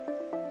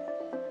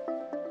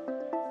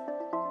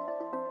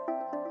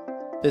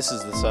This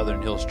is the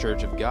Southern Hills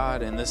Church of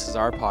God, and this is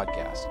our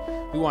podcast.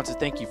 We want to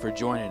thank you for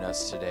joining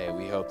us today.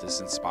 We hope this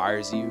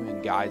inspires you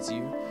and guides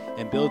you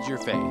and builds your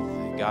faith.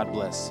 God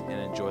bless and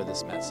enjoy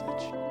this message.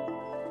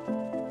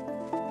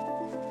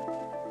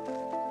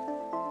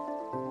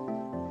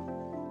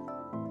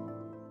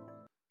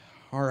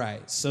 All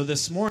right, so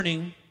this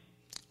morning,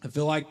 I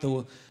feel like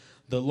the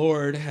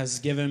Lord has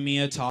given me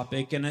a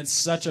topic, and it's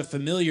such a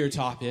familiar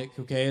topic,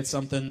 okay? It's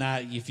something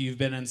that if you've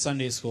been in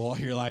Sunday school all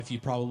your life, you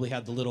probably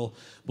had the little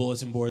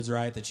bulletin boards,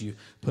 right, that you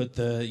put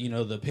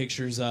the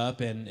pictures up,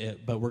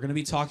 but we're going to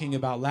be talking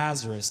about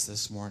Lazarus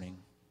this morning.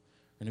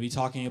 We're going to be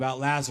talking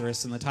about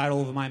Lazarus, and the title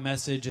of my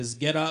message is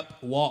Get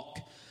Up, Walk.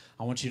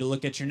 I want you to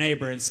look at your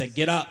neighbor and say,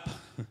 get up.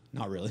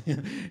 Not really.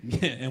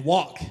 And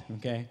walk,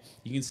 okay?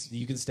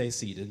 You can stay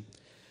seated.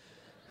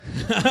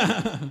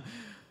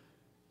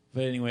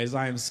 But anyways,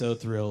 I am so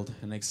thrilled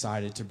and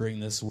excited to bring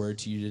this word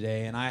to you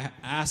today. And I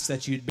ask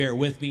that you'd bear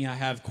with me. I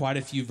have quite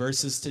a few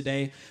verses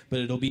today, but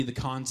it'll be the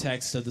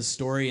context of the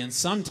story. And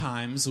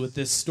sometimes with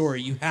this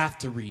story, you have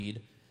to read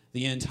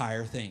the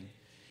entire thing.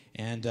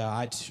 And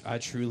I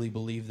truly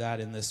believe that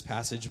in this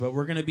passage. But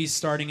we're going to be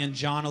starting in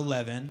John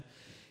 11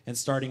 and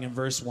starting in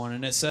verse 1.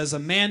 And it says, a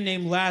man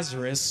named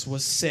Lazarus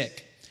was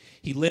sick.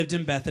 He lived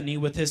in Bethany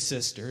with his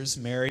sisters,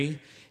 Mary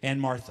and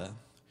Martha.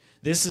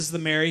 This is the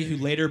Mary who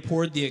later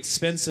poured the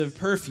expensive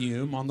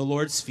perfume on the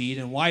Lord's feet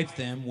and wiped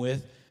them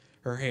with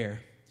her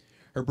hair.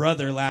 Her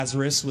brother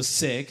Lazarus was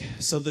sick,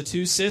 so the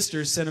two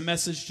sisters sent a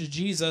message to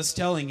Jesus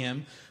telling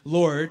him,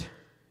 Lord,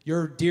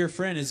 your dear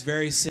friend is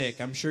very sick.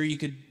 I'm sure you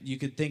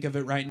could think of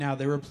it right now.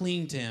 They were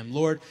pleading to him,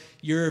 Lord,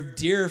 your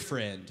dear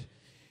friend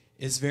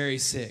is very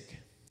sick.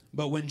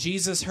 But when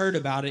Jesus heard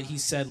about it, he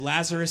said,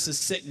 Lazarus'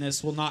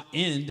 sickness will not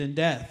end in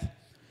death.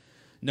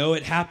 No,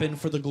 it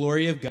happened for the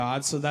glory of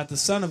God, so that the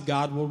Son of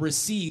God will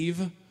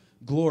receive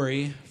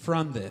glory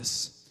from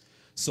this.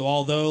 So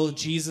although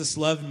Jesus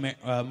loved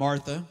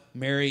Martha,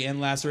 Mary, and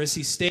Lazarus,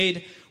 he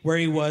stayed where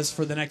he was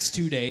for the next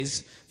 2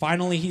 days.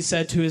 Finally, he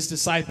said to his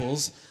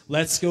disciples,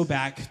 let's go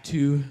back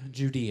to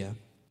Judea.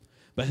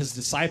 But his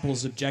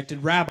disciples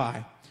objected,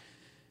 Rabbi,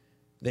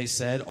 they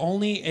said,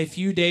 only a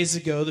few days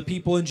ago the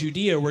people in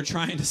Judea were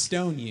trying to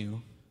stone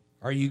you.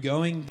 Are you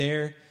going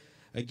there?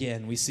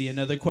 Again, we see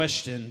another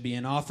question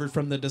being offered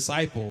from the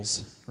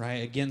disciples,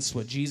 right, against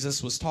what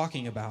Jesus was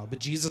talking about. But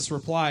Jesus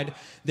replied,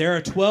 there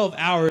are 12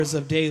 hours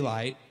of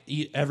daylight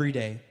every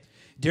day.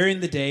 During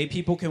the day,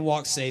 people can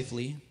walk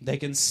safely. They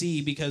can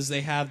see because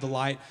they have the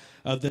light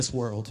of this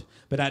world.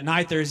 But at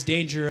night, there is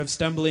danger of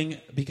stumbling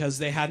because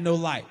they had no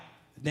light.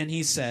 Then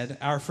he said,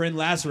 our friend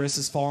Lazarus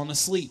has fallen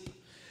asleep,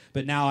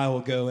 but now I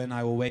will go and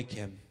I will wake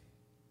him.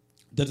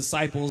 The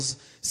disciples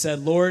said,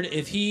 Lord,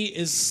 if he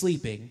is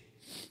sleeping,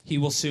 he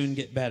will soon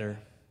get better.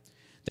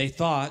 They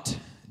thought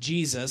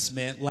Jesus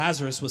meant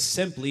Lazarus was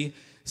simply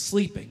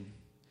sleeping.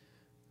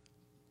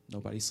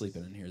 Nobody's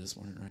sleeping in here this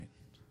morning, right?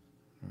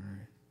 All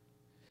right.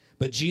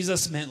 But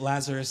Jesus meant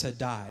Lazarus had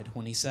died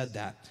when he said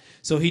that.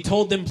 So he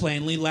told them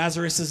plainly,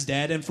 Lazarus is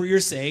dead, and for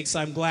your sakes,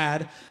 I'm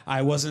glad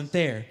I wasn't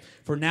there.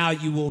 For now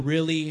you will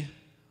really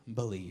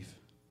believe.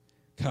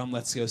 Come,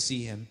 let's go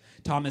see him.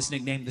 Thomas,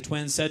 nicknamed the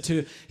twin, said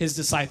to his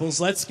disciples,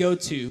 let's go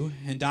too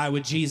and die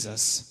with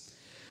Jesus.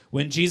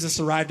 When Jesus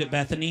arrived at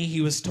Bethany,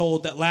 he was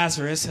told that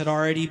Lazarus had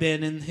already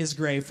been in his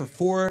grave for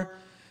 4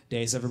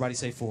 days. Everybody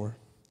say 4.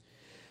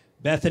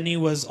 Bethany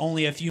was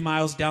only a few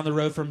miles down the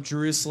road from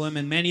Jerusalem,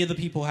 and many of the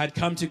people had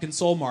come to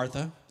console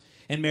Martha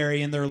and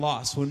Mary in their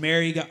loss.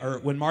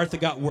 When Martha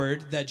got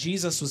word that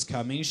Jesus was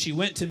coming, she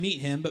went to meet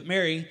him, but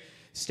Mary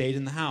stayed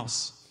in the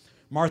house.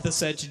 Martha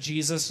said to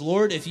Jesus,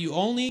 Lord, if you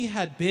only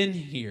had been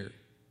here,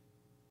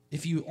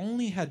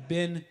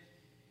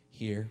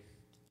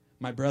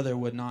 my brother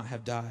would not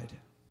have died.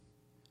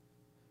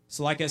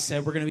 So like I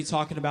said, we're going to be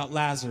talking about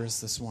Lazarus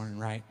this morning,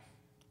 right?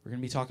 We're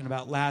going to be talking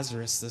about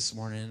Lazarus this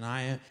morning, and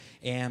I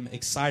am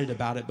excited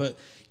about it. But,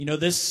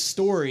 this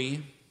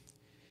story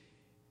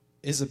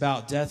is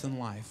about death and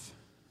life.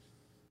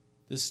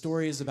 This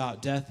story is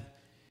about death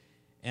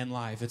and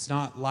life. It's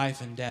not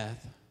life and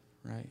death,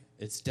 right?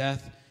 It's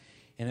death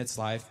and it's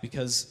life,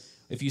 because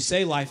if you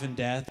say life and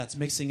death, that's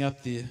mixing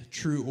up the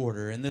true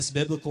order. In this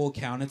biblical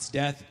account, it's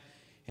death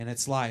and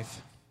it's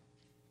life.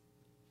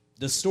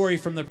 The story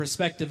from the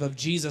perspective of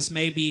Jesus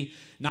may be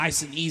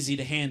nice and easy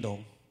to handle,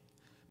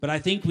 but I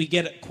think we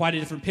get quite a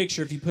different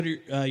picture if you put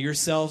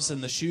yourselves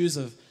in the shoes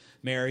of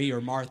Mary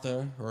or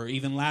Martha or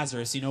even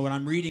Lazarus. When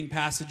I'm reading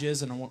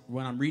passages and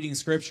when I'm reading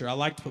scripture, I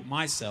like to put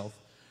myself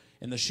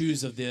in the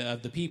shoes of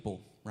the people,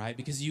 right?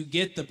 Because you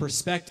get the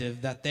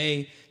perspective that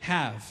they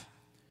have.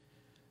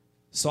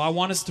 So I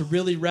want us to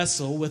really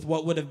wrestle with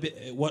what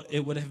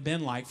it would have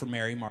been like for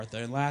Mary, Martha,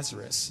 and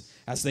Lazarus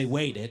as they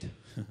waited.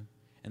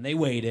 And they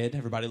waited.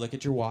 Everybody look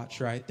at your watch,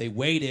 right? They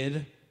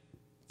waited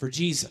for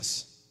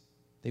Jesus.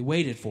 They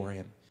waited for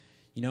him.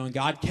 And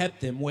God kept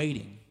them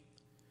waiting.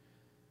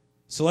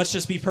 So let's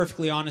just be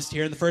perfectly honest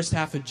here. In the first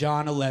half of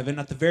John 11,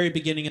 at the very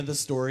beginning of the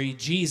story,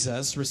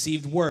 Jesus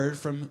received word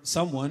from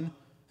someone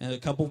and a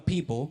couple of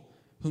people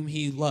whom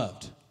he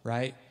loved,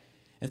 right?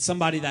 and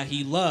somebody that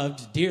he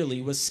loved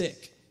dearly was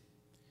sick.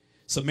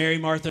 So Mary,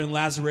 Martha, and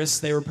Lazarus,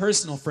 they were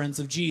personal friends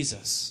of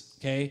Jesus,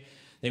 okay?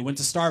 They went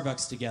to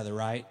Starbucks together,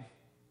 right?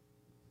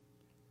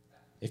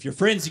 If you're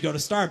friends, you go to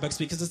Starbucks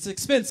because it's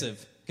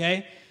expensive,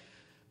 okay?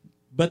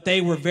 But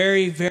they were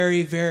very,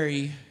 very,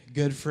 very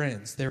good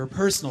friends. They were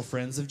personal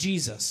friends of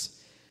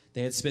Jesus.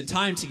 They had spent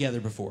time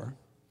together before.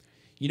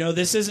 You know,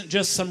 this isn't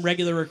just some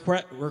regular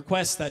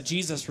request that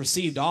Jesus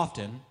received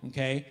often,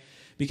 okay?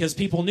 Because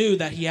people knew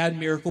that he had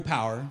miracle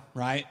power,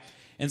 right?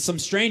 And some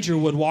stranger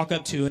would walk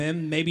up to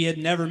him, maybe had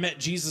never met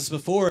Jesus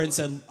before, and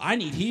said, I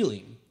need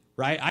healing,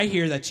 right? I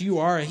hear that you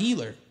are a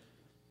healer.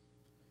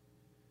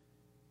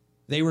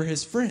 They were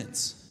his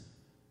friends.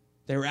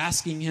 They were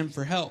asking him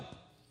for help.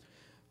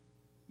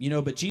 You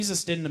know, but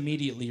Jesus didn't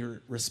immediately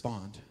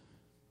respond.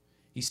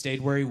 He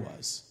stayed where he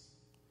was.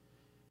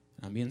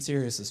 I'm being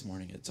serious this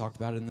morning. It talked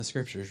about it in the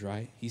scriptures,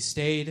 right? He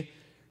stayed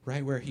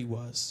right where he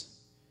was.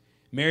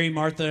 Mary,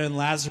 Martha, and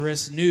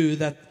Lazarus knew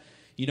that,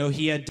 you know,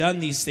 he had done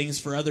these things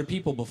for other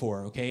people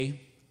before,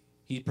 okay?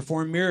 He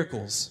performed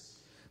miracles.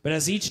 But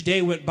as each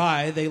day went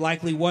by, they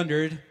likely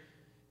wondered,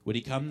 would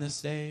he come this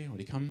day?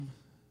 Would he come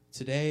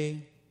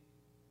today?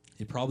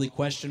 They probably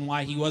questioned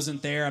why he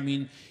wasn't there. I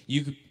mean,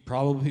 you could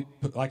probably,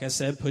 like I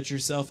said, put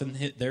yourself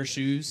in their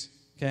shoes,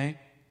 okay?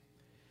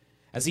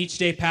 As each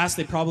day passed,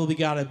 they probably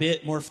got a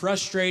bit more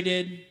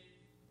frustrated,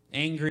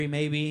 angry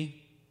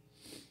maybe.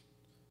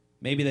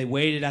 Maybe they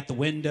waited at the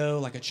window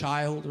like a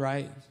child,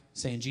 right?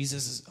 Saying,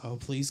 Jesus is,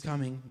 please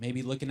coming.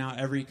 Maybe looking out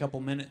every couple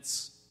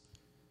minutes.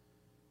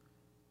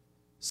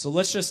 So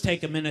let's just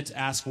take a minute to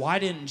ask, why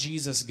didn't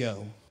Jesus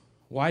go?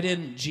 Why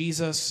didn't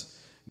Jesus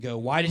go?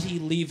 Why did he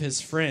leave his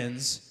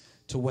friends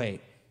to wait?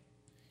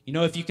 You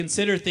know, if you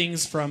consider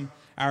things from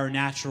our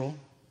natural,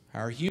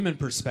 our human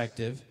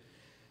perspective,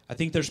 I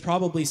think there's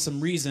probably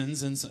some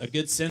reasons and a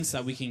good sense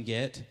that we can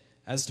get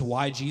as to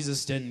why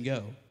Jesus didn't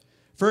go.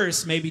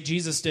 First, maybe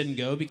Jesus didn't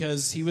go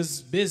because he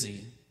was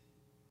busy.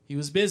 He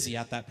was busy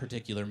at that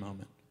particular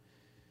moment.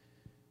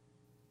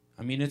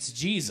 I mean, it's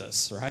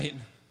Jesus, right?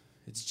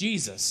 It's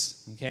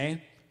Jesus,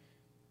 okay?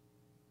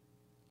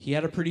 He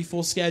had a pretty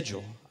full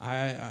schedule.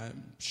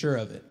 I'm sure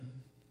of it.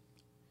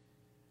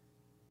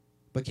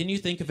 But can you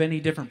think of any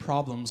different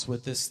problems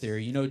with this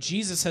theory? You know,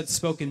 Jesus had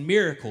spoken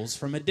miracles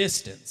from a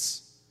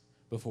distance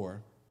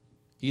before.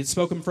 He had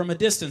spoken from a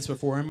distance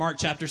before. In Mark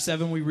chapter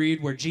 7, we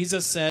read where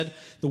Jesus said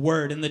the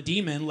word, and the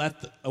demon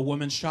left a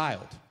woman's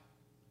child,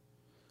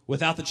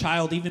 without the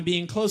child even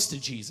being close to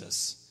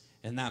Jesus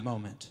in that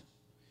moment.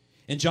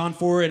 In John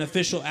 4, an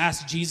official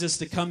asked Jesus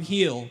to come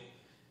heal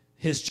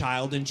his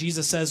child, and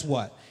Jesus says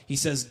what? He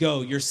says,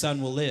 go, your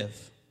son will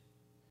live.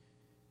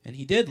 And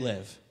he did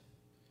live.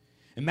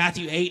 In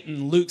Matthew 8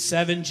 and Luke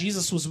 7,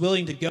 Jesus was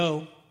willing to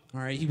go, all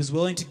right, he was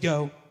willing to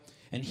go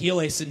and heal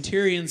a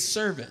centurion's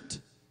servant.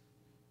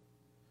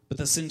 But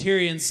the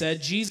centurion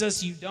said,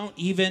 Jesus, you don't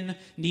even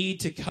need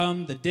to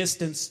come the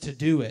distance to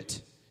do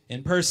it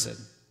in person.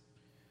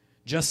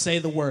 Just say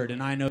the word,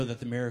 and I know that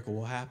the miracle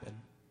will happen.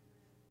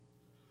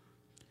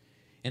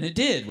 And it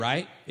did,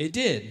 right? It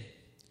did.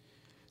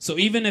 So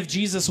even if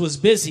Jesus was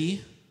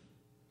busy,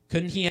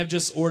 couldn't he have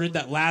just ordered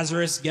that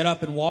Lazarus get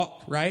up and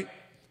walk, right?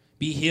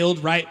 Be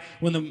healed right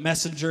when the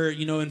messenger,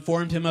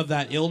 informed him of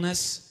that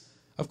illness?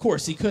 Of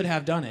course, he could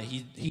have done it.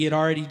 He had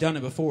already done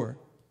it before.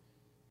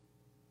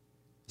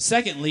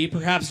 Secondly,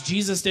 perhaps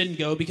Jesus didn't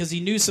go because he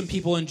knew some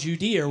people in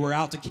Judea were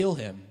out to kill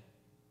him.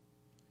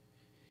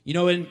 You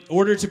know, in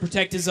order to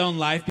protect his own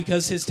life,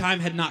 because his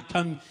time had not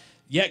come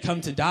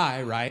to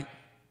die, right?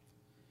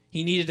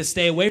 He needed to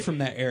stay away from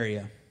that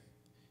area.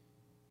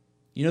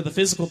 You know, the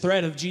physical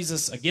threat of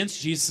Jesus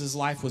against Jesus'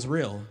 life was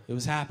real. It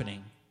was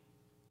happening.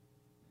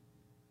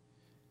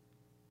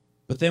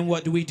 But then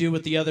what do we do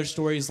with the other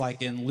stories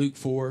like in Luke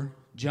 4,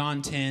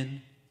 John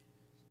 10,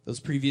 those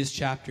previous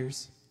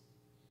chapters?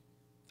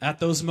 At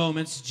those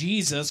moments,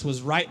 Jesus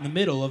was right in the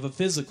middle of a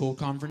physical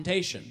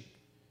confrontation.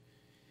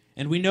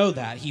 And we know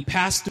that. He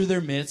passed through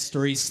their midst,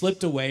 or he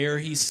slipped away, or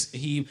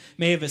he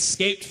may have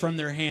escaped from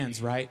their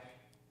hands, right?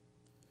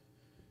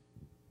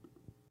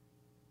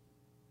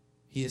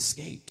 He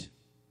escaped.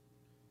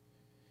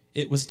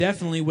 It was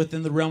definitely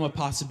within the realm of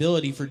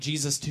possibility for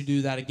Jesus to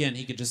do that again.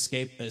 He could just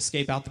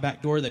escape out the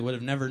back door. They would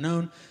have never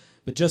known.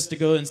 But just to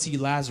go and see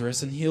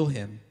Lazarus and heal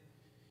him.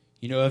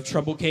 You know, if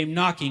trouble came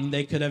knocking,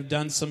 they could have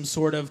done some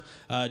sort of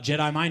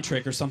Jedi mind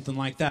trick or something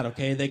like that,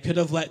 okay? They could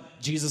have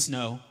let Jesus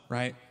know,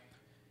 right?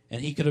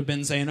 And he could have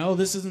been saying, oh,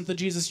 this isn't the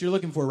Jesus you're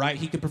looking for, right?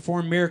 He could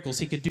perform miracles.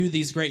 He could do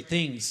these great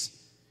things.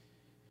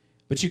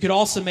 But you could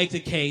also make the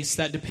case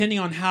that depending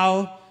on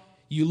how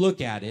you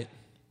look at it,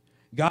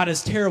 God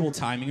has terrible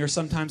timing or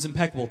sometimes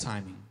impeccable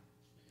timing.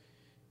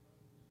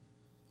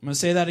 I'm going to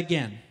say that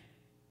again.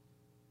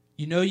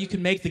 You know, you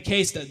can make the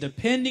case that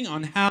depending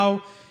on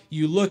how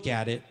you look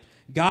at it,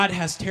 God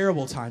has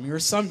terrible timing or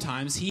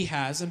sometimes he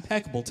has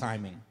impeccable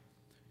timing.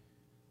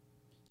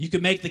 You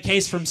could make the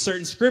case from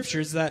certain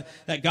scriptures that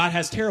God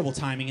has terrible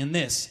timing in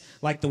this,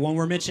 like the one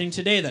we're mentioning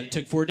today, that it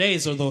took 4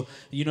 days, or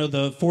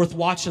the fourth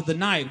watch of the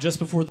night just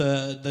before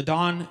the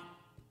dawn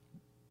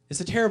It's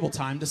a terrible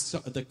time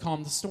to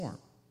calm the storm.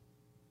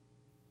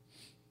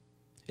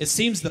 It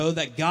seems, though,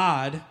 that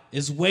God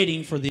is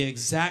waiting for the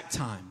exact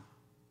time,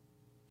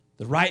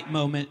 the right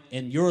moment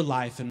in your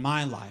life and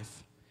my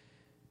life,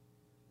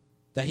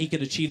 that he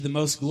could achieve the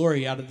most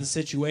glory out of the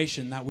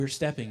situation that we're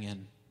stepping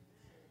in.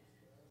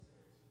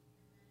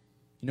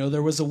 You know,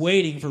 there was a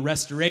waiting for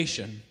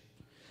restoration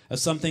of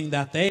something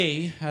that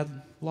they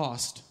had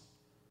lost.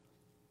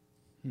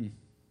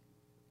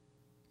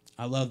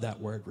 I love that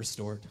word,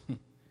 restored.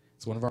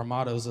 It's one of our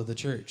mottos of the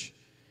church.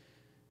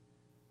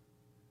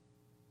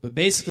 But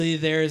basically,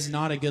 there is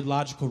not a good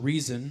logical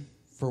reason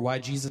for why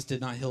Jesus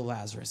did not heal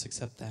Lazarus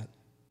except that.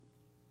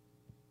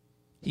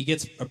 He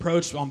gets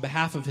approached on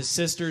behalf of his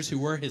sisters who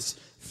were his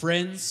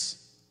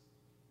friends.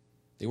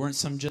 They weren't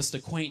some just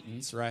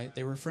acquaintance, right?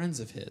 They were friends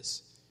of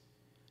his.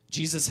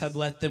 Jesus had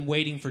left them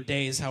waiting for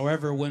days.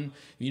 However, when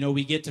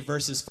we get to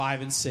verses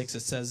 5 and 6, it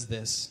says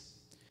this.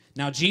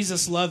 Now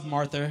Jesus loved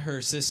Martha,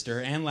 her sister,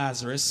 and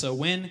Lazarus. So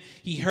when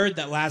he heard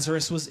that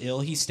Lazarus was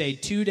ill, he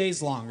stayed 2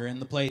 days longer in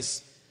the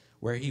place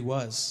where he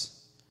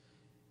was.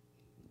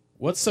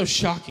 What's so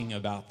shocking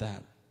about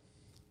that?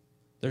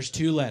 There's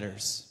two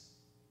letters.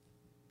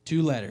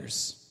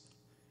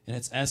 And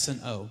it's S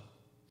and O.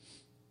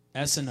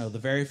 S and O, the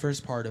very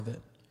first part of it.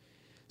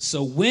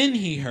 So when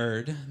he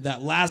heard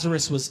that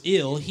Lazarus was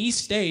ill, he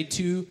stayed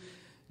 2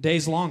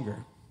 days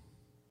longer.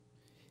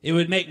 It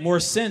would make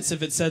more sense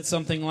if it said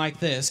something like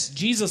this.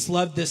 Jesus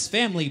loved this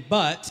family,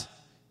 but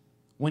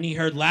when he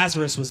heard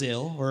Lazarus was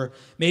ill, or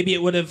maybe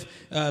it would have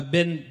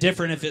been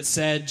different if it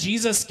said,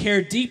 Jesus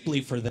cared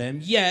deeply for them,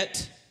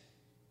 yet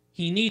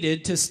he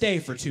needed to stay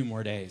for 2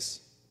 more days.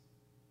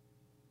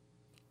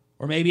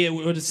 Or maybe it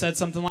would have said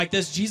something like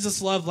this.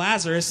 Jesus loved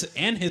Lazarus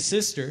and his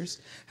sisters.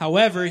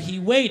 However, he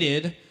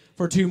waited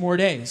for 2 more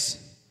days.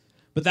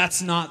 But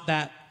that's not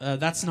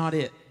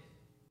it.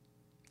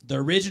 The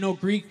original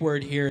Greek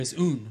word here is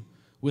un,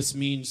 which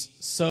means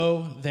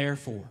so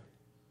therefore.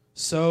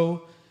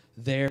 So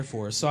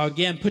therefore. So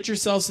again, put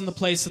yourselves in the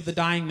place of the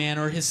dying man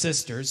or his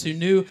sisters who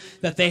knew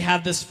that they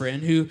had this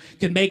friend who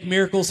could make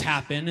miracles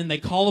happen, and they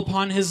call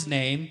upon his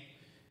name,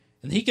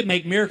 and he could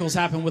make miracles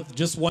happen with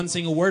just one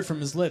single word from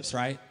his lips,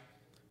 right?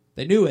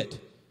 They knew it.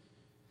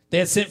 They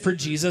had sent for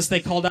Jesus. They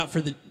called out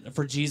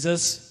for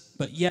Jesus,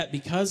 but yet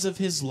because of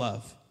his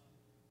love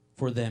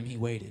for them, he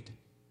waited.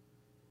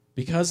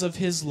 Because of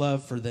his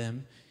love for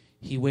them,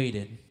 he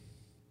waited.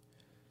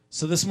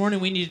 So this morning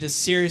we need to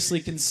seriously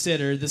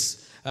consider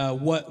this,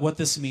 what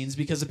this means,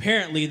 because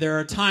apparently there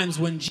are times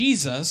when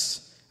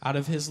Jesus, out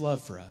of his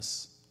love for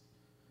us,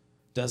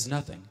 does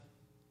nothing.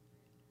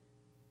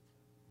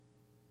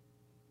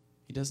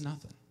 He does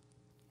nothing.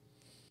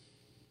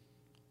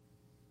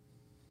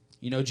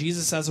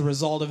 Jesus, as a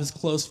result of his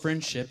close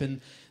friendship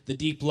and the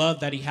deep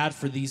love that he had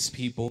for these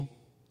people,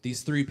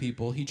 these 3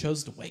 people, he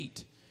chose to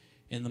wait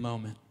in the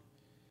moment.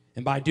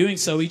 And by doing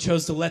so, he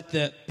chose to let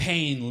the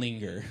pain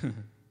linger.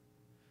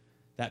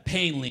 That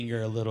pain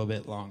linger a little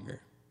bit longer.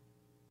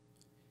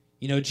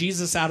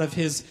 Jesus, out of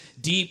his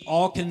deep,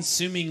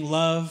 all-consuming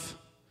love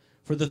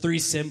for the 3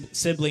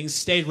 siblings,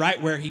 stayed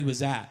right where he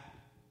was at.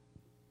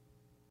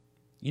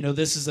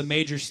 This is a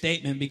major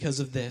statement because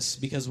of this,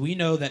 because we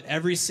know that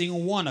every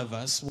single one of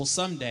us will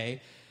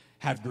someday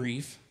have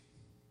grief,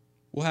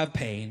 we'll have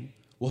pain,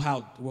 we'll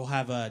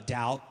have a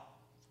doubt,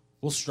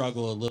 we'll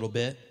struggle a little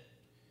bit.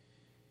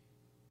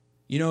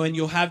 And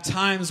you'll have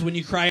times when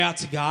you cry out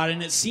to God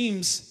and it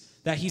seems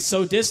that he's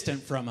so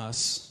distant from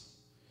us.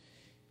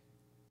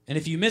 And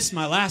if you missed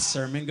my last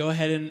sermon, go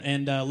ahead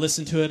and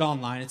listen to it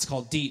online. It's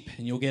called Deep,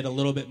 and you'll get a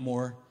little bit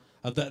more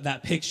of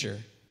that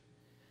picture.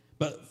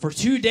 But for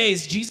 2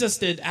 days, Jesus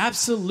did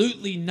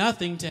absolutely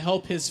nothing to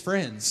help his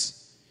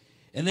friends.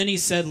 And then he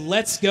said,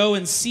 let's go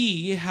and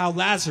see how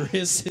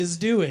Lazarus is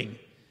doing.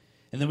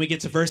 And then we get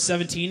to verse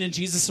 17, and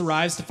Jesus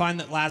arrives to find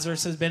that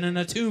Lazarus has been in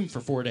a tomb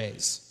for 4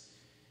 days.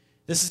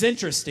 This is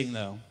interesting,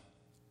 though,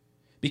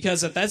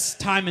 because at this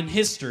time in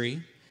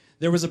history,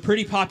 there was a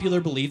pretty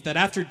popular belief that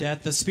after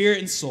death, the spirit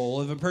and soul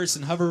of a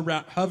person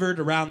hovered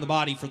around the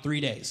body for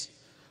 3 days,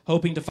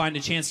 hoping to find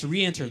a chance to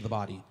re-enter the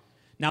body.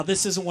 Now,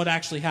 this isn't what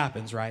actually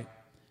happens, right?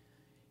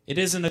 It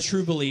isn't a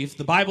true belief.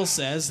 The Bible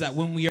says that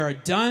when we are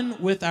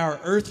done with our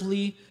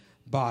earthly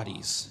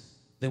bodies,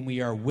 then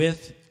we're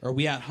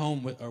at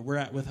home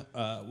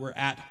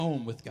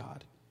with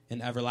God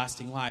in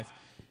everlasting life.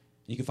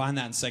 You can find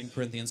that in 2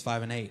 Corinthians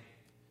 5 and 8.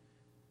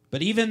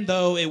 But even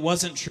though it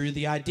wasn't true,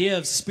 the idea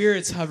of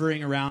spirits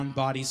hovering around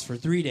bodies for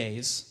 3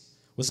 days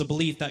was a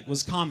belief that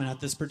was common at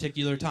this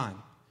particular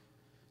time.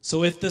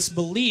 So if this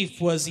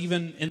belief was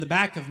even in the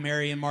back of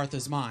Mary and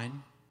Martha's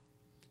mind,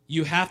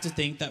 you have to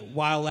think that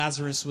while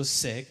Lazarus was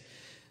sick,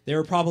 they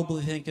were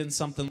probably thinking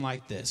something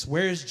like this.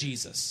 Where is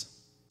Jesus?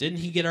 Didn't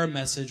he get our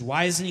message?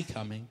 Why isn't he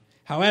coming?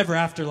 However,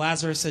 after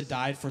Lazarus had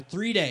died for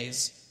 3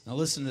 days, now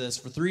listen to this,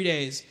 for 3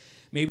 days,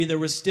 maybe there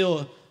was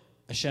still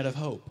a shed of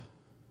hope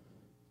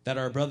that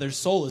our brother's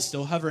soul is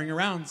still hovering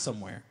around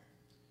somewhere.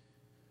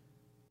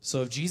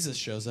 So if Jesus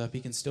shows up, he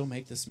can still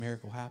make this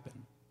miracle happen.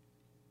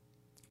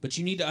 But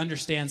you need to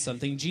understand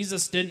something.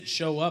 Jesus didn't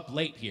show up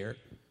late here.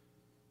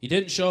 He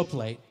didn't show up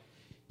late.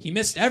 He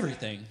missed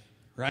everything,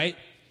 right?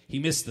 He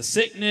missed the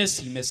sickness.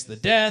 He missed the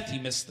death. He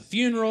missed the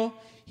funeral.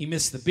 He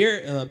missed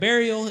the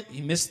burial.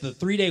 He missed the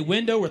 3-day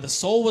window where the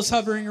soul was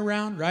hovering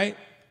around, right?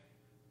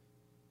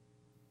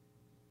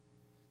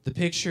 The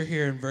picture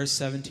here in verse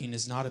 17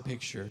 is not a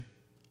picture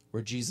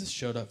where Jesus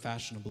showed up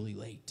fashionably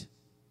late.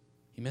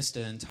 He missed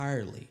it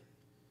entirely.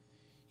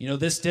 You know,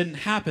 this didn't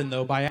happen,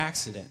 though, by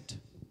accident.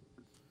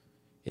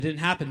 It didn't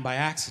happen by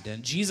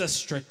accident. Jesus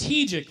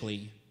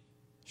strategically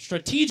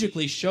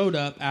showed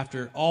up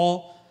after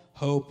all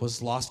hope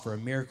was lost for a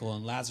miracle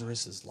in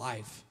Lazarus'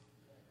 life.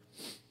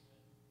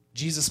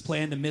 Jesus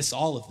planned to miss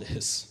all of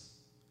this.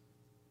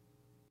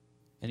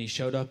 And he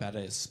showed up at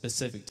a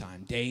specific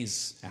time,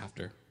 days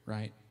after,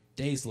 right?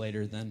 Days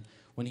later than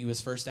when he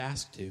was first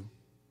asked to.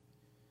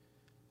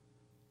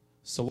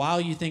 So while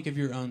you think of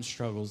your own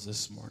struggles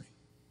this morning,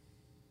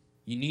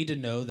 you need to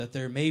know that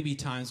there may be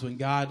times when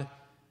God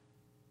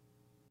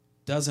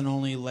doesn't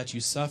only let you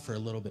suffer a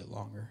little bit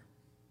longer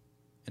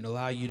and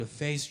allow you to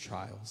face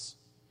trials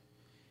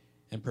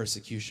and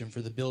persecution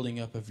for the building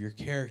up of your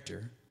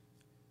character,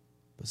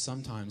 but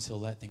sometimes he'll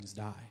let things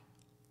die.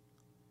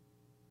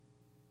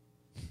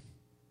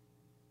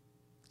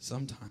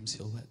 Sometimes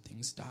he'll let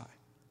things die.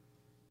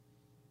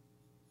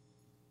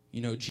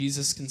 You know,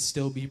 Jesus can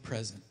still be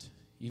present,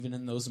 even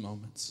in those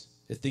moments.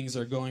 If things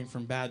are going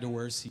from bad to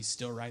worse, he's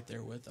still right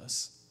there with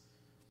us.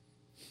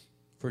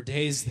 For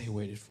days they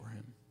waited for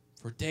him.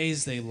 For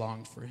days they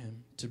longed for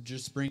him to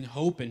just bring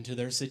hope into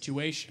their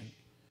situation.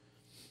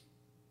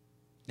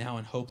 Now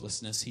in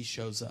hopelessness, he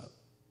shows up.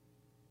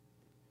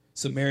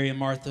 So Mary and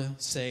Martha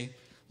say,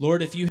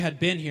 Lord, if you had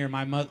been here,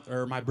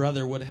 my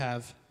brother would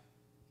have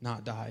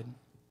not died.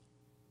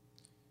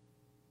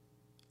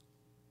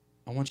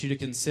 I want you to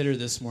consider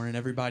this morning,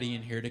 everybody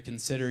in here, to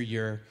consider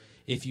your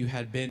if you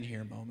had been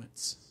here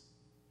moments.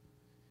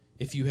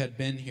 If you had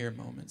been here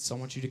moments. I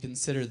want you to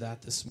consider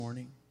that this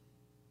morning.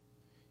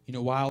 You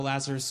know, while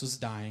Lazarus was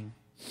dying,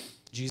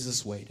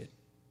 Jesus waited.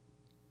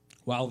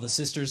 While the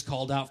sisters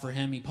called out for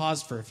him, he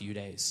paused for a few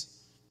days.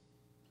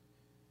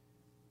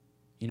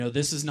 You know,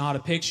 this is not a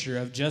picture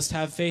of just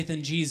have faith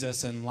in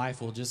Jesus and life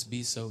will just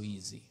be so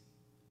easy.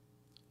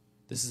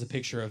 This is a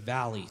picture of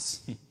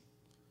valleys.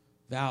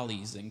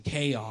 Valleys and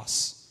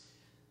chaos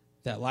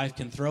that life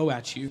can throw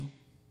at you.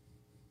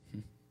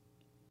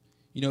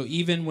 You know,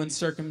 even when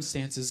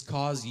circumstances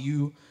cause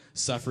you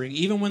suffering,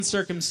 even when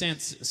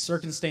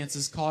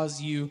circumstances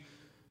cause you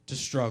to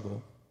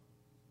struggle,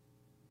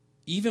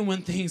 even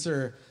when things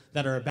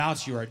that are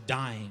about you are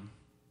dying,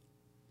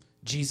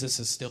 Jesus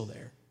is still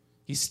there.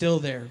 He's still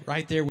there,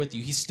 right there with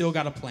you. He's still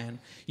got a plan.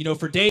 You know,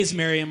 for days,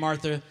 Mary and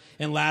Martha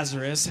and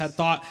Lazarus had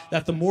thought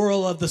that the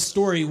moral of the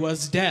story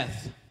was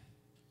death.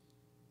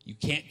 You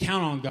can't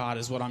count on God,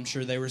 is what I'm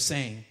sure they were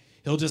saying.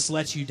 He'll just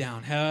let you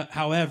down.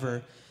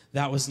 However,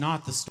 that was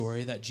not the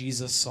story that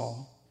Jesus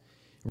saw.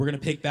 We're going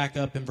to pick back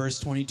up in verse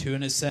 22,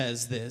 and it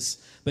says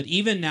this, but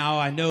even now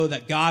I know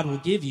that God will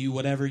give you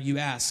whatever you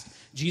ask.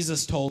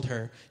 Jesus told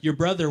her, your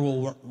brother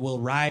will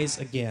rise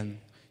again.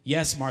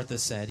 Yes, Martha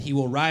said, he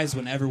will rise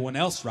when everyone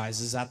else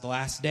rises at the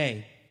last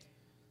day.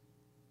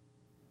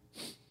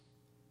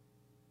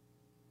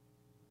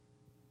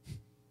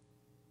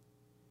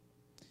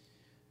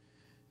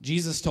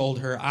 Jesus told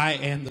her, I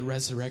am the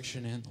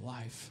resurrection and the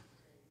life.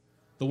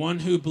 The one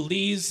who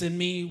believes in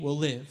me will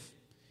live,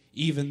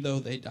 even though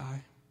they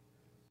die.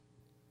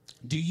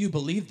 Do you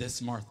believe this,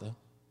 Martha?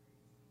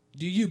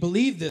 Do you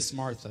believe this,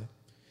 Martha?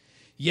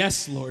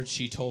 Yes, Lord,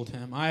 she told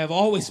him. I have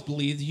always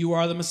believed you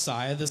are the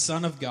Messiah, the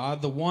Son of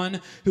God, the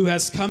one who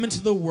has come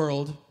into the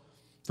world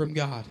from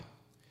God.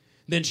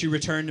 Then she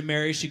returned to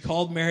Mary. She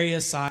called Mary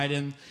aside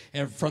and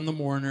from the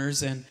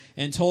mourners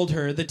and told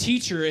her, the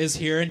teacher is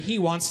here and he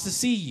wants to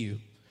see you.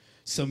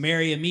 So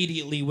Mary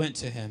immediately went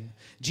to him.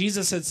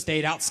 Jesus had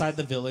stayed outside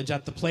the village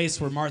at the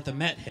place where Martha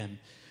met him.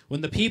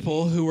 When the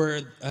people who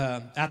were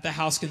at the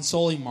house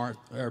consoling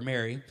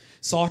Mary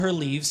saw her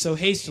leave so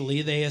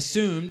hastily, they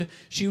assumed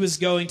she was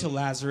going to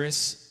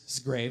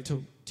Lazarus' grave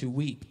to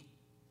weep.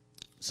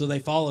 So they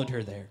followed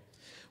her there.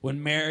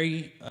 When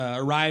Mary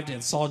arrived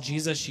and saw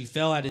Jesus, she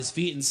fell at his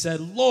feet and said,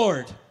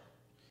 Lord,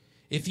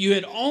 if you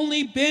had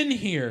only been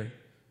here,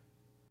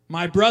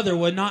 my brother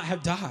would not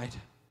have died.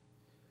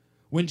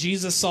 When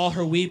Jesus saw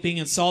her weeping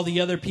and saw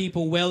the other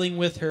people wailing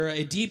with her,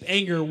 a deep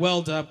anger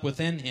welled up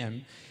within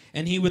him,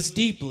 and he was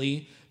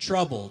deeply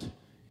troubled.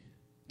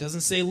 It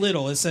doesn't say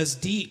little, it says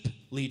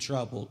deeply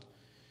troubled.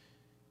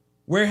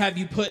 Where have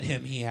you put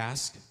him? He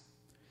asked.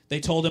 They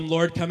told him,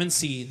 Lord, come and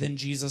see. Then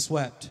Jesus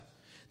wept.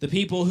 The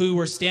people who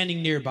were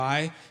standing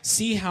nearby,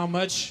 see how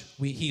much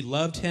he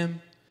loved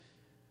him.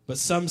 But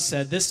some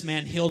said, this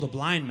man healed a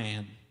blind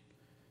man.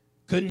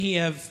 Couldn't he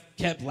have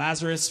kept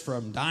Lazarus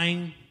from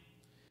dying?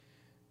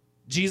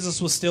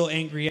 Jesus was still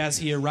angry as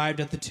he arrived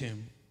at the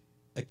tomb.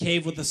 A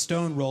cave with a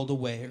stone rolled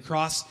away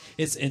across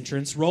its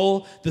entrance.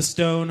 Roll the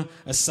stone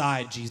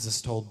aside,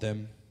 Jesus told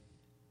them.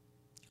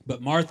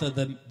 But Martha,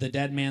 the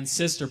dead man's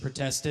sister,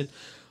 protested,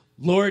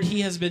 Lord, he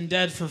has been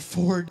dead for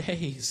 4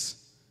 days.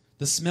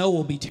 The smell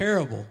will be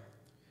terrible.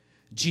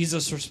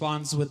 Jesus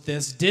responds with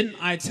this, didn't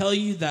I tell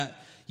you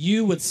that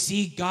you would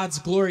see God's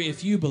glory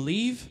if you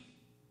believe?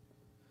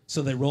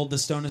 So they rolled the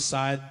stone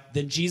aside.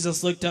 Then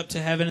Jesus looked up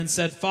to heaven and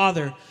said,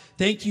 Father,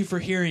 thank you for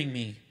hearing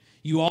me.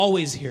 You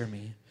always hear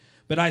me.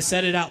 But I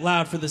said it out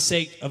loud for the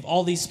sake of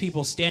all these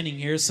people standing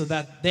here so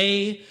that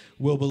they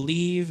will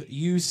believe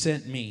you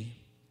sent me.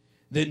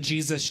 Then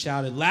Jesus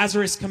shouted,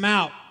 Lazarus, come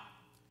out.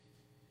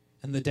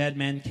 And the dead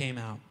man came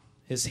out,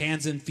 his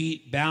hands and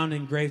feet bound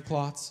in grave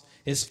cloths,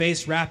 his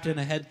face wrapped in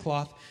a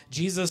headcloth.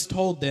 Jesus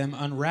told them,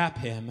 unwrap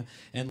him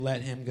and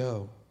let him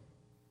go.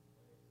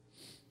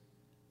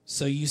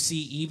 So you see,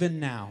 even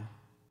now,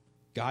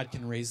 God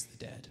can raise the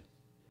dead.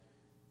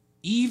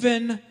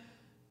 Even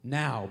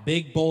now,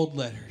 big bold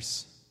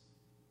letters,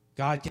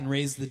 God can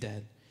raise the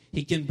dead.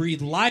 He can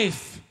breathe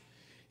life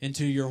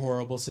into your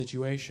horrible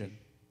situation.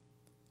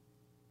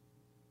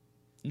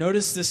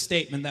 Notice this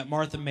statement that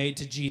Martha made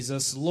to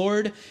Jesus,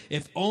 Lord,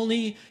 if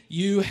only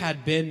you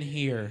had been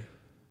here.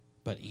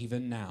 But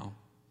even now,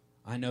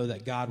 I know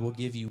that God will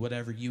give you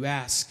whatever you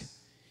ask.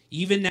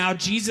 Even now,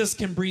 Jesus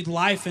can breathe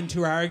life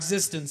into our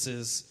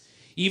existences.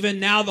 Even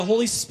now, the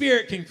Holy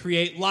Spirit can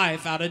create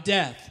life out of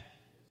death.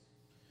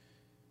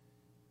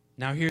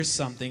 Now here's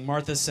something.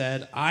 Martha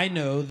said, I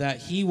know that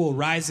he will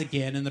rise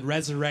again in the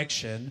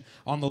resurrection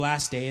on the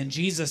last day. And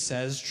Jesus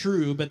says,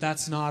 true, but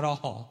that's not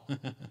all.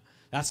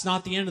 That's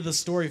not the end of the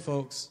story,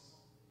 folks.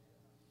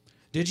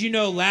 Did you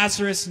know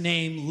Lazarus'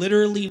 name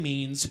literally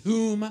means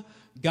whom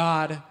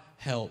God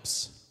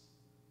helps?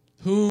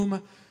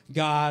 Whom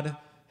God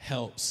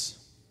helps.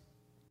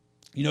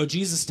 You know,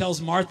 Jesus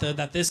tells Martha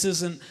that this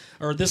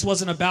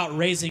wasn't about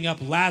raising up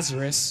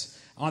Lazarus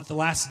on the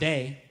last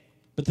day,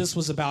 but this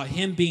was about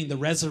him being the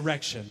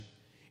resurrection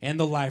and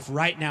the life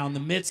right now in the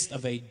midst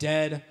of a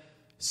dead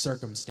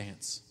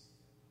circumstance.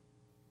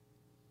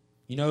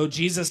 You know,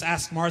 Jesus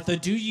asked Martha,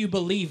 do you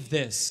believe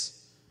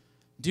this?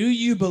 Do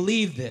you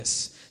believe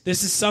this?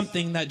 This is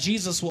something that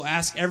Jesus will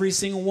ask every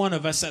single one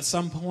of us at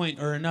some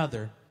point or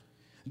another.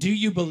 Do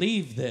you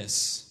believe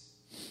this?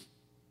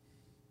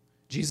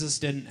 Jesus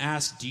didn't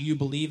ask, do you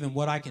believe in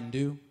what I can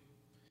do?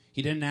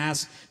 He didn't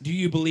ask, do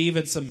you believe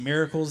in some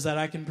miracles that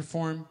I can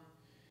perform?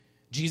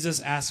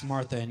 Jesus asked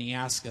Martha, and he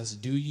asked us,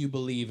 do you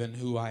believe in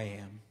who I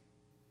am?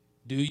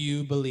 Do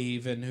you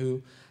believe in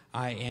who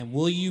I am?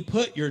 Will you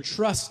put your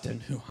trust in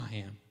who I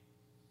am?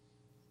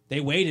 They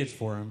waited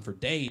for him for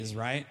days,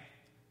 right?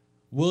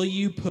 Will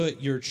you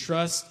put your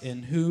trust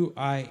in who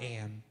I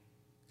am?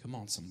 Come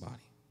on, somebody.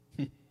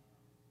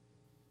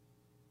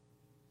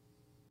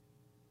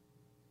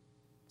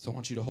 So I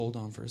want you to hold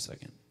on for a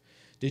second.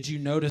 Did you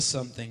notice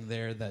something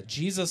there that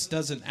Jesus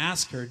doesn't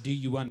ask her, do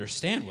you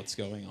understand what's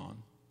going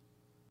on?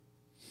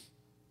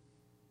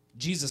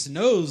 Jesus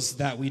knows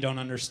that we don't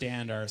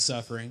understand our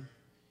suffering.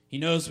 He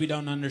knows we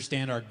don't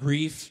understand our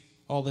grief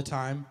all the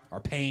time, our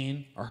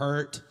pain, our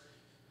hurt,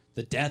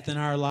 the death in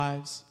our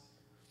lives.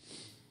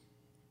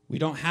 We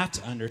don't have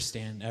to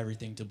understand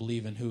everything to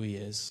believe in who he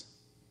is,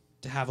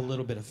 to have a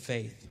little bit of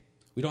faith.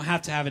 We don't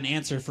have to have an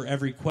answer for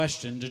every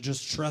question to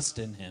just trust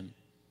in him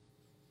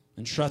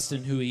and trust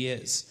in who he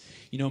is.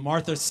 You know,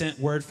 Martha sent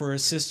word for her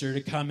sister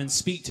to come and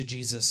speak to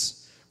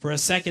Jesus. For a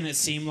second, it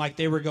seemed like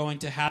they were going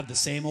to have the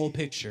same old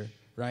picture,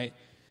 right,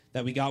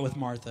 that we got with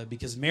Martha,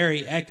 because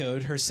Mary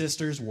echoed her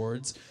sister's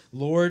words,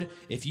 Lord,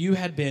 if you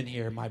had been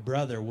here, my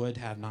brother would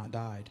have not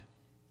died.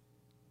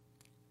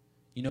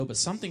 You know, but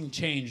something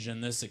changed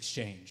in this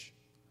exchange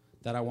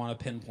that I want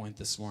to pinpoint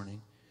this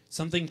morning.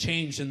 Something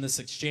changed in this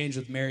exchange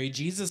with Mary.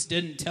 Jesus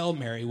didn't tell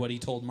Mary what he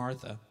told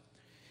Martha.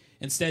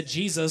 Instead,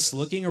 Jesus,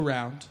 looking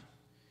around,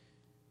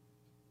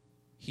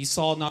 he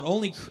saw not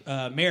only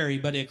Mary,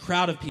 but a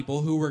crowd of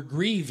people who were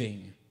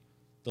grieving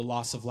the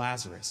loss of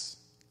Lazarus.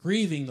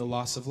 Grieving the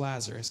loss of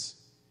Lazarus.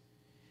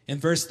 In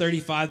verse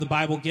 35, the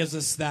Bible gives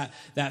us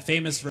that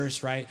famous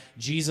verse, right?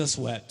 Jesus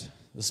wept,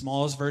 the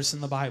smallest verse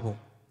in the Bible.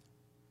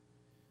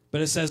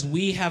 But it says,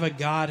 we have a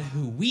God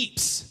who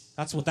weeps.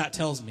 That's what that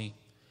tells me.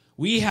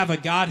 We have a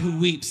God who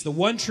weeps. The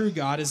one true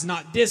God is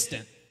not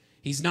distant.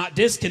 He's not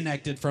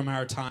disconnected from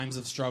our times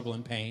of struggle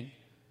and pain.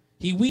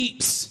 He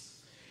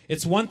weeps.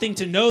 It's one thing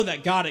to know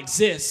that God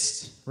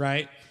exists,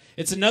 right?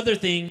 It's another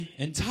thing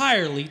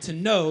entirely to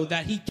know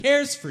that he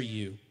cares for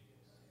you.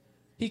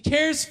 He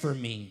cares for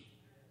me.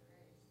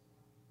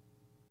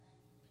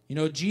 You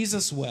know,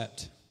 Jesus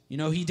wept. You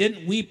know, he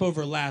didn't weep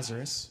over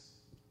Lazarus.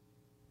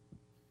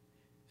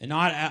 And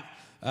not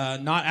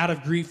out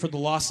of grief for the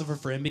loss of a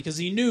friend, because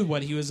he knew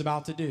what he was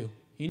about to do.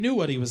 He knew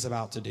what he was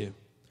about to do.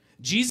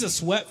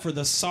 Jesus wept for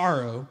the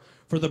sorrow,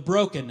 for the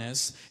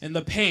brokenness, and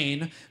the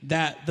pain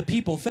that the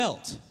people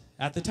felt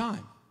at the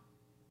time.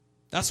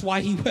 That's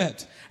why he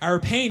wept. Our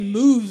pain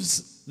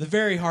moves the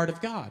very heart of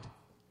God.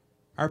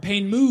 Our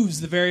pain moves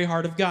the very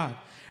heart of God.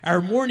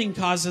 Our mourning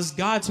causes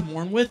God to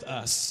mourn with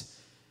us.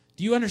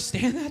 Do you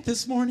understand that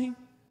this morning?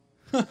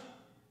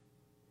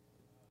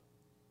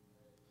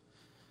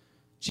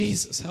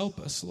 Jesus, help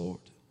us, Lord.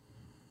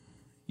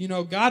 You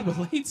know, God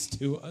relates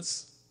to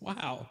us.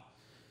 Wow.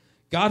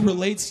 God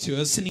relates to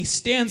us and he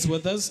stands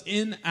with us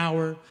in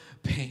our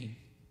pain.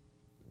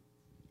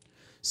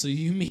 So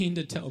you mean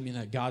to tell me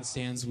that God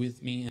stands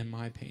with me in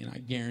my pain? I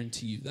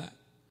guarantee you that.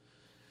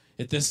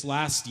 If this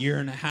last year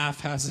and a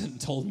half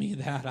hasn't told me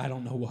that, I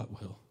don't know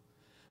what will.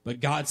 But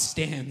God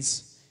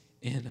stands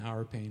in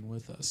our pain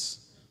with us.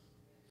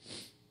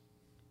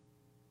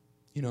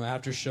 You know,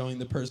 after showing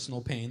the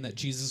personal pain that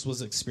Jesus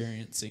was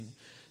experiencing,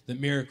 the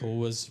miracle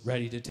was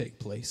ready to take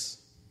place.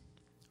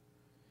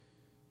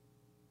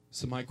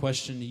 So my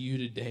question to you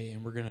today,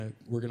 and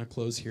we're gonna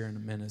close here in a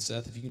minute.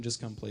 Seth, if you can just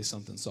come play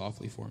something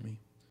softly for me.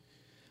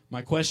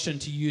 My question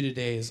to you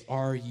today is,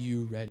 are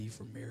you ready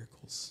for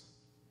miracles?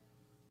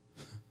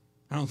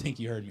 I don't think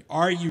you heard me.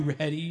 Are you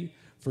ready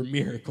for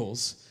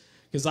miracles?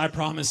 Because I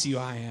promise you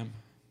I am.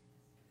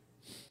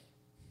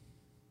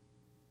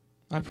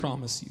 I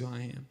promise you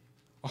I am.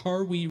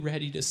 Are we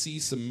ready to see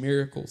some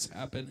miracles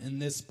happen in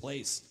this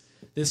place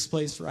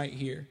right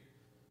here?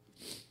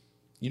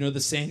 You know, the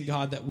same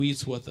God that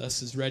weeps with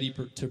us is ready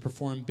to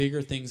perform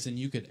bigger things than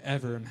you could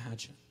ever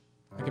imagine.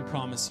 I can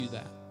promise you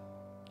that.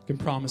 I can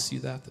promise you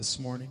that this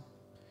morning.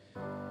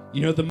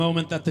 You know, the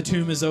moment that the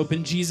tomb is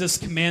open, Jesus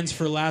commands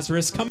for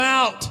Lazarus, come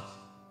out.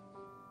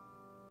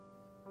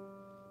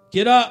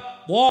 Get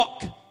up,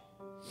 walk.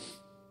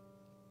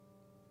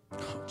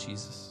 Oh,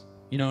 Jesus.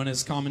 You know, in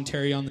his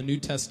commentary on the New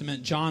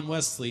Testament, John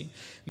Wesley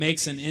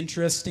makes an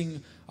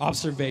interesting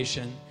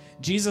observation.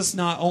 Jesus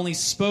not only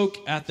spoke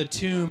at the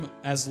tomb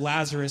as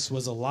Lazarus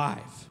was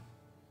alive,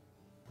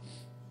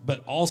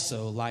 but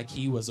also like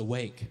he was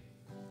awake.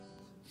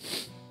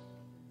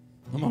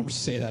 I'm going to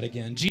say that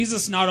again.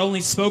 Jesus not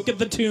only spoke at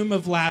the tomb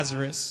of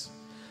Lazarus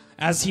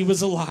as he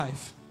was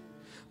alive,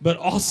 but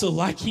also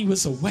like he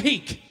was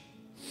awake.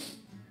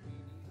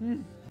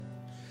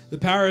 The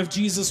power of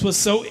Jesus was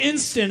so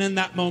instant in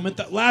that moment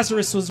that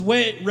Lazarus was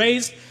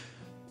raised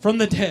from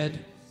the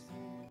dead.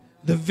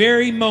 The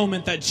very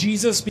moment that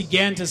Jesus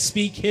began to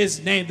speak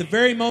his name, the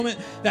very moment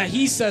that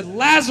he said,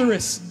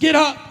 Lazarus, get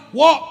up,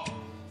 walk.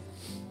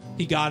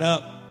 He got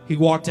up. He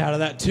walked out of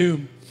that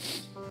tomb.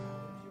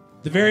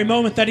 The very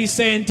moment that he's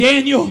saying,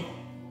 Daniel,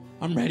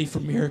 I'm ready for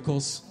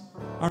miracles.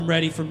 I'm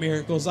ready for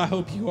miracles. I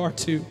hope you are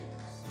too.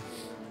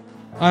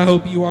 I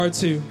hope you are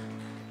too.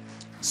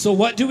 So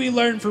what do we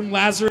learn from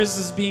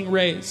Lazarus being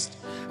raised?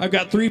 I've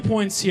got 3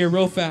 points here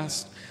real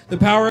fast. The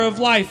power of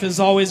life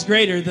is always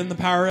greater than the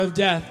power of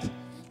death.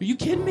 Are you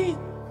kidding me?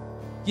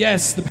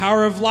 Yes, the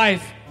power of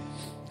life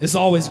is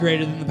always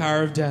greater than the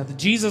power of death.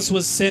 Jesus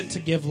was sent to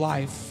give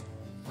life.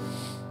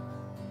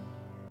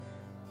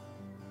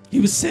 He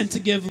was sent to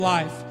give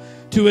life,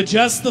 to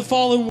adjust the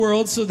fallen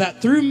world so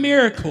that through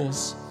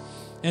miracles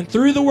and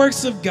through the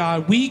works of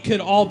God, we could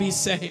all be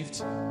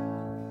saved.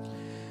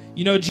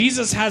 You know,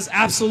 Jesus has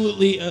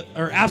absolute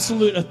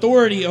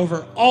authority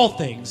over all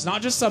things,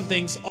 not just some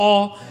things,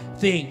 all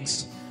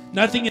things.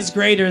 Nothing is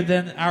greater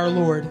than our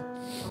Lord.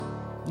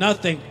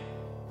 Nothing.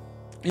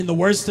 In the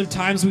worst of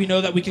times, we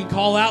know that we can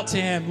call out to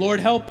him, Lord,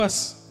 help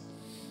us.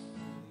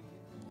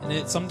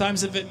 And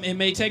sometimes it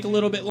may take a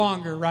little bit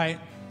longer, right?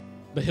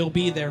 But he'll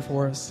be there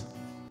for us.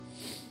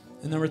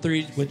 And number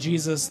 3, with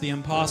Jesus, the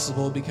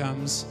impossible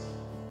becomes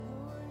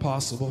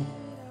possible.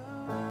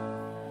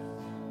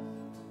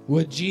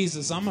 With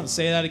Jesus, I'm going to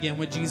say that again.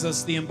 With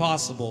Jesus, the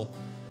impossible.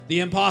 The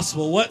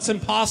impossible. What's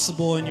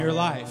impossible in your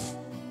life?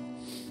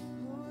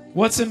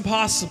 What's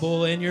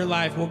impossible in your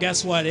life? Well,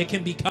 guess what? It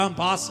can become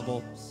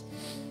possible.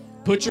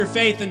 Put your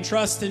faith and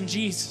trust in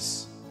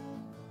Jesus.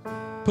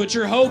 Put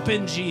your hope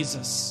in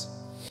Jesus.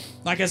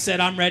 Like I said,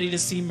 I'm ready to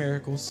see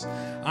miracles.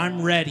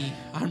 I'm ready,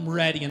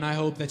 and I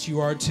hope that you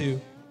are too.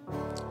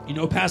 You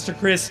know, Pastor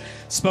Chris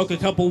spoke a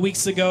couple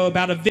weeks ago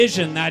about a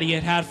vision that he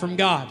had from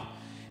God.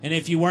 And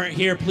if you weren't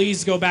here,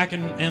 please go back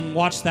and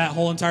watch that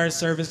whole entire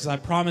service, because I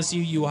promise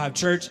you, you will have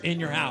church in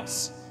your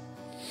house.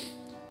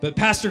 But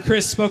Pastor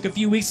Chris spoke a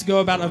few weeks ago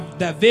about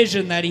that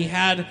vision that he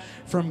had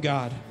from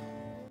God.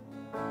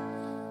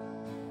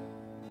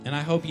 And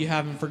I hope you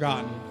haven't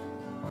forgotten.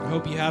 I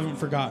hope you haven't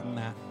forgotten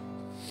that.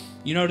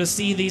 You know, to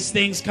see these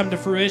things come to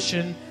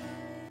fruition,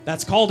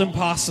 that's called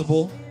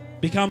impossible,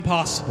 become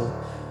possible.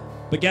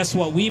 But guess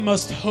what? We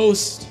must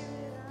host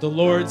the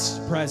Lord's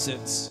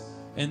presence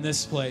in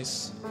this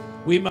place.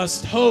 We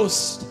must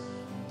host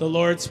the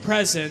Lord's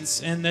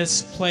presence in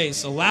this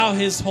place. Allow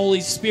his Holy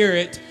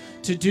Spirit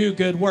to do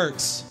good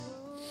works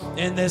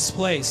in this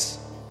place.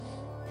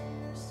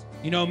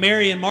 You know,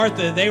 Mary and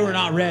Martha, they were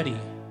not ready.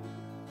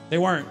 They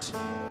weren't.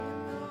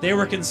 They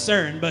were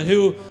concerned, but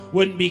who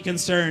wouldn't be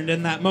concerned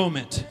in that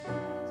moment?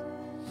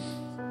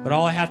 But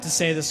all I have to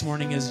say this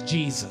morning is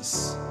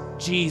Jesus.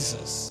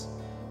 Jesus.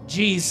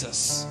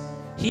 Jesus.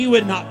 He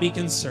would not be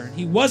concerned.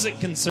 He wasn't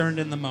concerned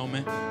in the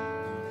moment.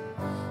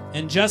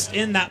 And just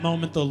in that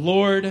moment, the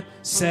Lord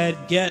said,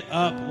 get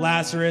up,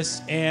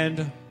 Lazarus,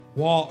 and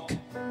walk.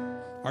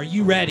 Are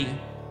you ready?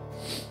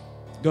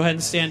 Go ahead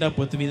and stand up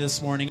with me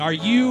this morning. Are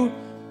you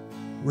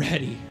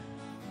ready?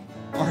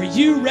 Are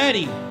you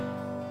ready?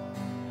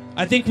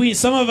 I think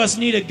some of us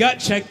need a gut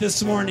check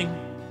this morning.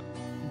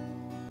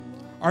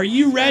 Are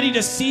you ready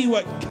to see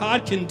what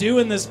God can do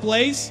in this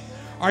place?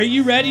 Are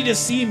you ready to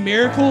see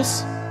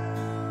miracles?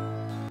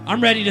 I'm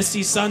ready to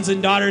see sons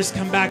and daughters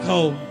come back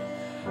home.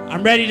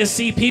 I'm ready to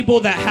see people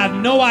that have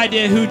no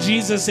idea who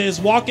Jesus is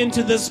walk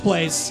into this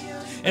place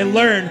and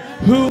learn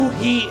who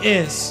he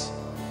is.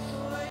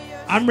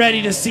 I'm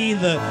ready to see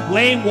the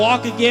lame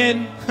walk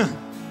again.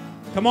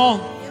 Come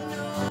on.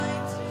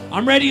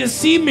 I'm ready to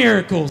see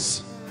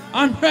miracles.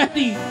 I'm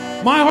ready.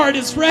 My heart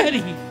is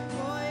ready.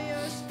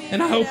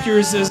 And I hope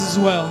yours is as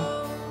well.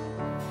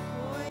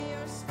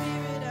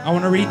 I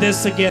want to read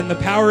this again. The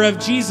power of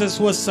Jesus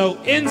was so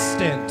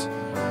instant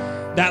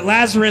that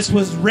Lazarus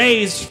was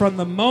raised from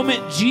the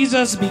moment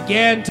Jesus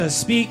began to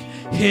speak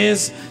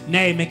his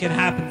name. It can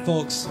happen,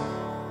 folks.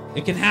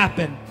 It can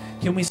happen.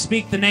 Can we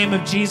speak the name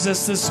of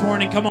Jesus this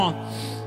morning? Come on.